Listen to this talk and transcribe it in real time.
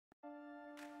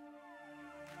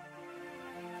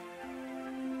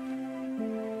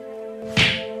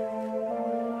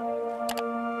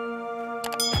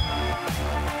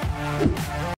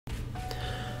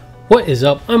What is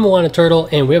up? I'm Moana Turtle,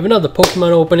 and we have another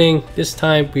Pokemon opening. This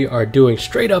time we are doing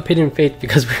straight up Hidden Fates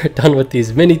because we're done with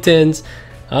these mini tins.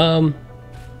 Actually,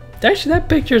 that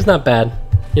picture is not bad.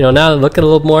 You know, now that I look at it a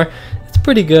little more, it's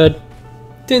pretty good.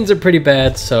 Tins are pretty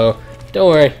bad, so don't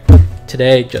worry.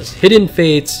 Today, just Hidden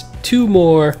Fates, 2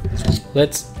 more.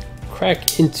 Let's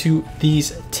crack into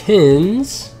these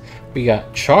tins. We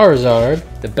got Charizard,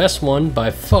 the best one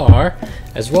by far,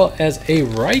 as well as a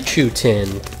Raichu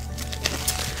tin.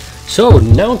 So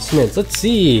announcements, let's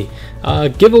see.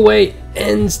 Giveaway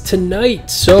ends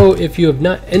tonight, so if you have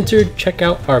not entered, check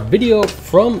out our video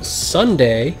from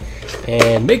Sunday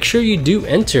and make sure you do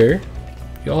enter.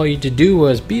 All you had to do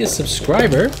was be a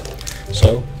subscriber.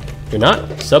 So if you're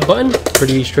not, sub button,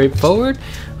 pretty straightforward.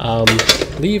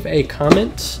 Leave a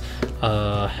comment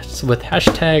with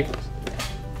hashtag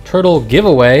turtle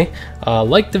giveaway.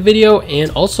 Like the video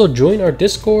and also join our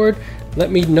Discord. Let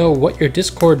me know what your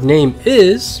Discord name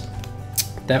is.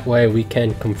 That way we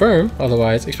can confirm.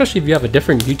 Otherwise, especially if you have a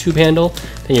different YouTube handle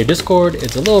than your Discord,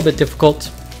 it's a little bit difficult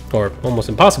or almost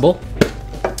impossible.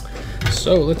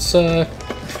 So let's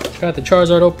got the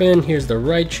Charizard open. Here's the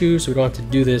Raichu, so we don't have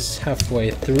to do this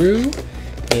halfway through.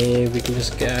 And we can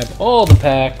just grab all the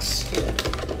packs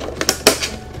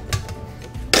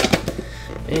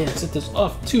and set this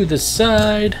off to the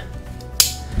side.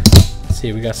 Let's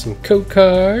see, we got some code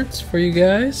cards for you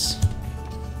guys.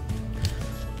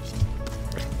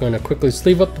 Going to quickly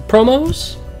sleeve up the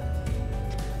promos.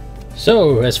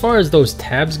 So as far as those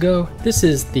tabs go, this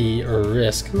is the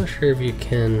risk. I'm not sure if you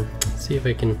can see if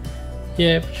I can.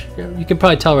 Yeah, you can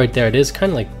probably tell right there. It is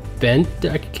kind of like bent.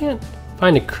 I can't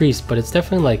find a crease, but it's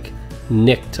definitely like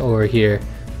nicked over here.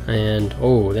 And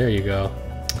oh, there you go.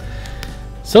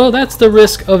 So that's the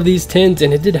risk of these tins,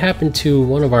 and it did happen to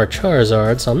one of our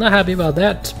Charizards. So I'm not happy about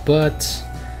that, but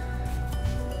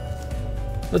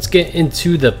let's get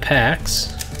into the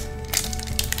packs.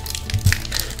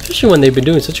 Especially when they've been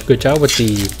doing such a good job with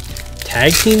the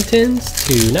tag team tins,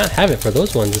 to not have it for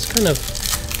those ones is kind of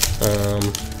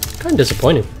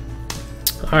disappointing.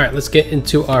 All right, let's get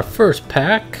into our first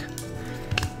pack.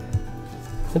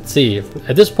 Let's see.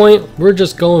 At this point, we're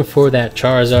just going for that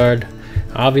Charizard.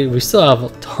 Obviously, we still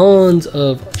have tons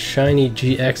of shiny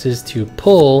GXs to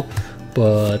pull,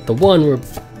 but the one we're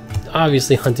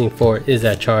obviously hunting for is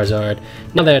that Charizard.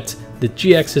 Now that the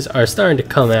GXs are starting to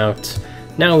come out,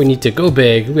 now we need to go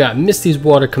big. We got Misty's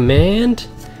Water Command,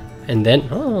 and then,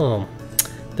 oh,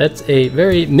 that's a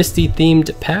very Misty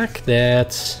themed pack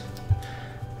that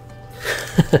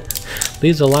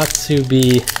leaves a lot to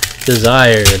be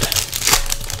desired.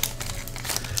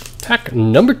 Pack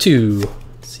number 2.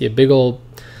 See a big old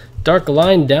dark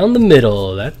line down the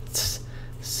middle. That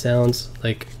sounds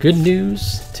like good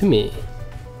news to me.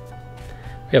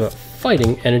 We have a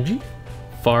Fighting Energy.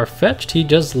 Far-fetched. He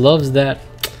just loves that.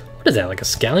 What is that, like a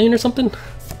scallion or something?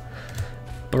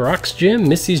 Brock's Gym,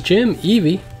 Missy's Gym,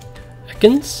 Eevee,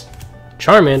 Ekans,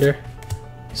 Charmander,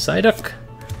 Psyduck,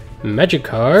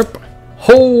 Magikarp.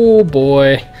 Oh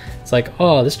boy. It's like,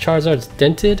 oh, this Charizard's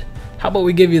dented. How about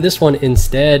we give you this one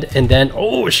instead? And then,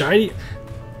 oh, shiny.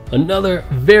 Another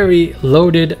very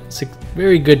loaded,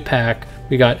 very good pack.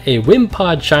 We got a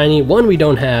Wimpod shiny, one we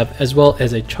don't have, as well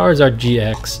as a Charizard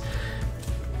GX.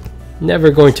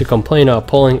 Never going to complain about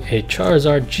pulling a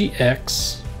Charizard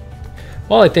GX.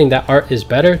 While I think that art is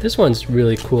better, this one's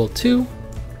really cool too.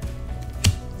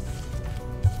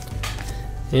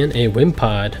 And a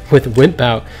Wimpod with Wimp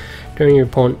Out. During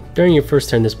your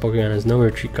first turn, this Pokemon has no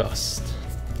retreat cost.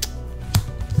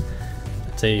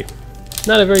 That's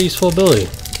not a very useful ability.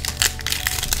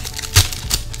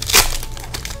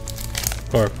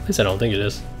 Or at least I don't think it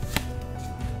is.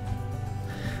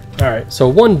 Alright, so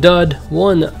one dud,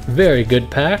 one very good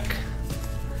pack.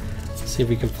 Let's see if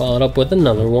we can follow it up with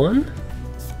another one.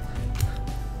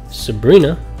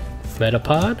 Sabrina,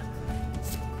 Metapod,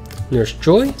 Nurse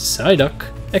Joy, Psyduck,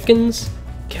 Ekans,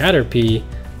 Caterpie,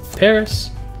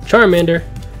 Paris, Charmander,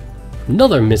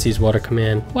 another Missy's Water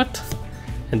Command, what?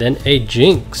 And then a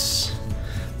Jinx.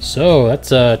 So that's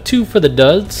 2 for the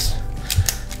duds.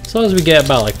 As long as we get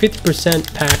about like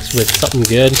 50% packs with something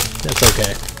good, that's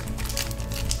okay.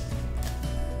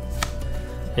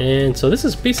 And so this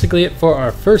is basically it for our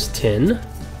first tin.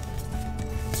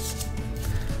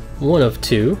 1 of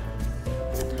 2.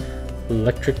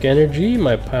 Electric Energy,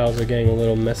 my piles are getting a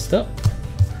little messed up.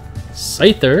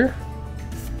 Scyther,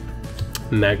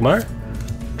 Magmar,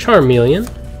 Charmeleon,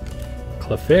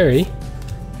 Clefairy,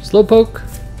 Slowpoke,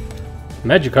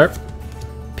 Magikarp,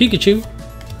 Pikachu,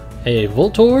 a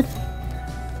Voltorb,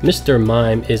 Mr.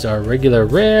 Mime is our regular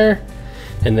rare,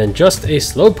 and then just a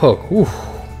Slowpoke. Ooh.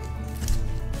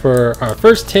 For our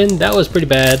first tin, that was pretty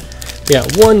bad. We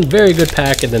got one very good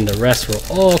pack, and then the rest were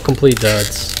all complete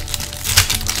duds.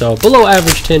 So below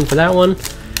average tin for that one.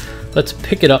 Let's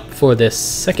pick it up for this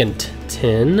second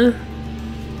tin.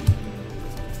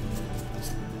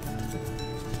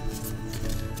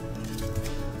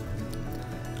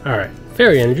 Alright,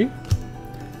 Fairy Energy,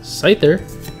 Scyther,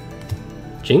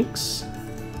 Jinx.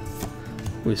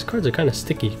 Ooh, these cards are kind of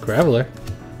sticky. Graveler,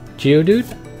 Geodude,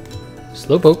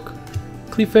 Slowpoke,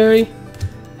 Clefairy,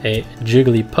 a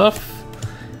Jigglypuff,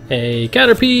 a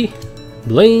Caterpie,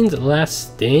 Blaine's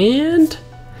Last Stand,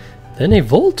 then a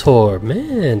Voltorb.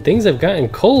 Man, things have gotten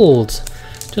cold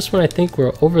just when I think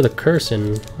we're over the curse.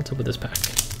 And what's up with this pack?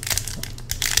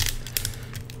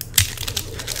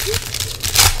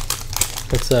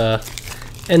 Let's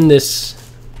end this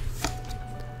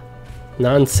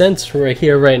nonsense right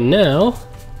here, right now.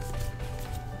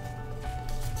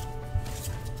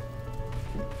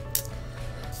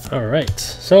 Alright,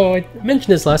 so I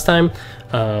mentioned this last time.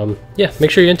 Yeah,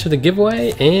 make sure you enter the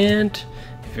giveaway, and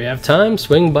if you have time,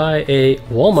 swing by a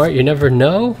Walmart. You never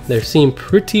know. They seem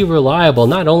pretty reliable,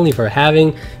 not only for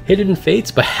having hidden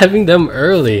fates, but having them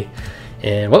early.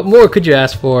 And what more could you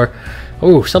ask for?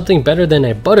 Oh, something better than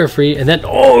a Butterfree, and then,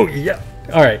 oh yeah.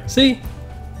 Alright, see?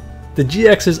 The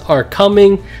GXs are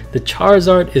coming. The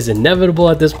Charizard is inevitable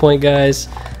at this point, guys.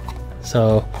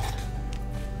 So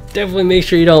definitely make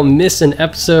sure you don't miss an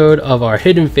episode of our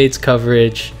Hidden Fates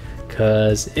coverage,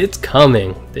 because it's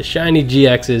coming. The shiny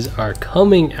GXs are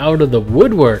coming out of the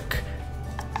woodwork.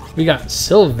 We got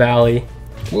Silvally.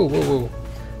 Whoa, whoa, whoa.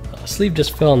 Sleeve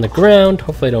just fell on the ground.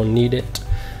 Hopefully I don't need it.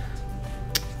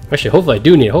 Actually, hopefully I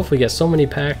do need it. Hopefully get so many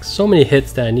packs, so many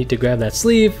hits that I need to grab that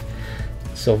sleeve.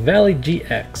 Silvally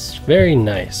GX. Very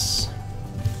nice.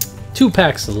 2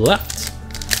 packs left.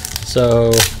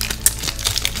 So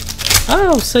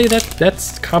I'll say that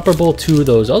that's comparable to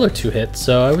those other 2 hits.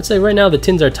 So I would say right now the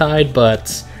tins are tied,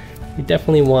 but we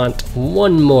definitely want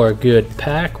one more good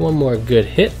pack, one more good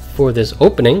hit for this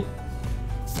opening.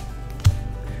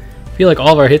 I feel like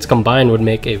all of our hits combined would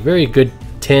make a very good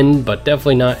tin, but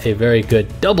definitely not a very good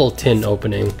double tin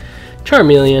opening.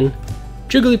 Charmeleon,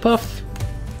 Jigglypuff,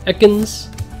 Ekans,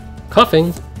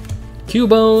 Coughing,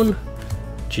 Cubone,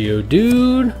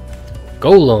 Geodude,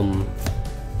 Golem.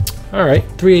 Alright,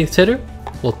 3/8 hitter.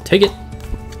 We'll take it.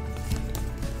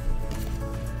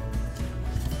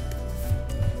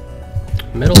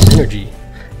 Metal Energy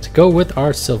to go with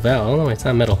our Silvally. Oh no, it's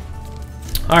not metal.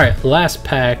 Alright, last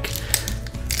pack.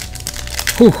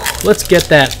 Whew, let's get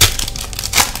that.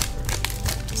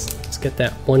 Let's get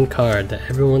that one card that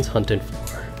everyone's hunting for.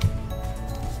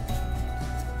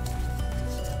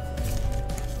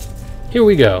 Here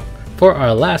we go. For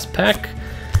our last pack,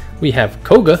 we have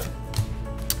Koga,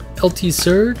 LT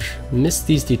Surge,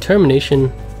 Misty's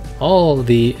Determination, all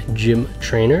the gym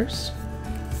trainers,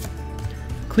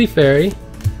 Clefairy,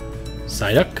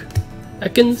 Psyduck,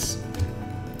 Ekans,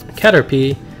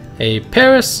 Caterpie, a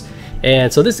Paris,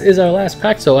 and so this is our last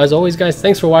pack. So as always, guys,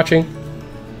 thanks for watching.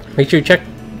 Make sure you check,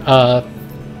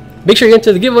 make sure you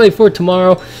enter the giveaway for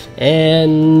tomorrow,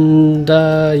 and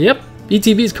yep,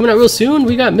 ETB is coming out real soon.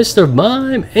 We got Mr.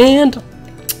 Mime and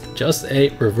just a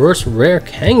reverse rare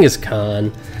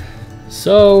Kangaskhan.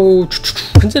 So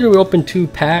consider we opened 2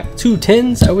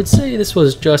 tins. I would say this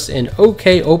was just an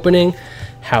okay opening.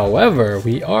 However,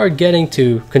 we are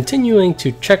continuing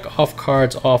to check off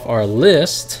cards off our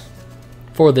list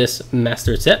for this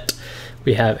master set.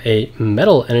 We have a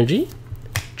Metal Energy,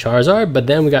 Charizard, but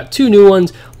then we got 2 new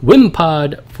ones,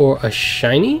 Wimpod for a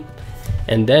shiny,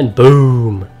 and then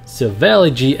boom,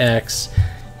 Silvally GX.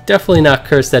 Definitely not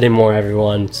cursed anymore,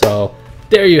 everyone. So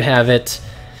there you have it.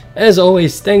 As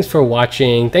always, thanks for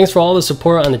watching. Thanks for all the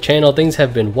support on the channel. Things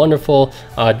have been wonderful.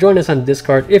 Join us on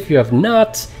Discord if you have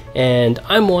not. And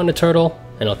I'm Wanda Turtle,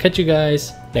 and I'll catch you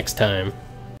guys next time.